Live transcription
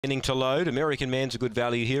Beginning to load. American Man's a good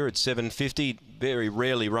value here at $7.50. Very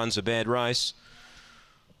rarely runs a bad race.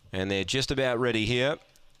 And they're just about ready here.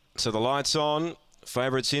 So the lights on.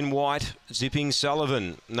 Favourites in white. Zipping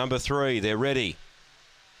Sullivan, number 3. They're ready.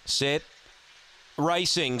 Set.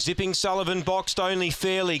 Racing. Zipping Sullivan boxed only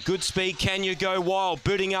fairly. Good speed. Can You Go Wild?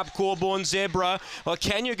 Booting up Corborn Zebra. Well,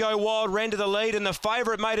 Can You Go Wild ran to the lead, and the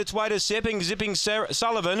favourite made its way to Zipping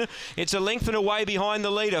Sullivan. It's a length and away behind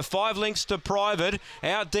the leader. 5 lengths to Private.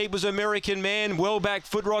 Out deep was American Man. Well back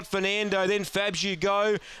Footrot Fernando. Then Fabs You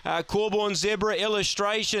Go. Corborn Zebra.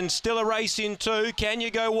 Illustration. Still a race in 2. Can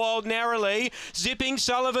You Go Wild narrowly. Zipping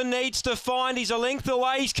Sullivan needs to find. He's a length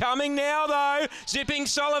away. He's coming now though. Zipping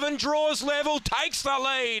Sullivan draws level. Takes the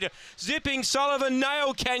lead. Zipping Sullivan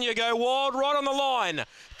nailed Can You Go Wild right on the line.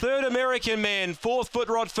 3rd American Man, 4th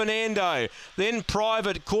Footrot Fernando. Then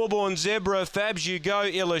Private, Corborn Zebra, Fabs You Go,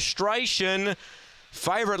 Illustration.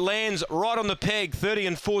 Favourite lands right on the peg, 30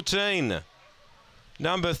 and 14.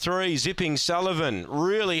 Number 3, Zipping Sullivan.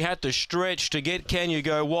 Really had to stretch to get Can You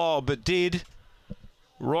Go Wild, but did.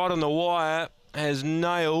 Right on the wire, has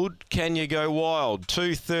nailed Can You Go Wild.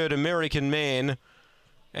 2 3rd American Man.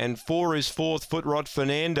 And 4 is 4th Footrot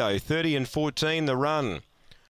Fernando. 30 and 14 the run.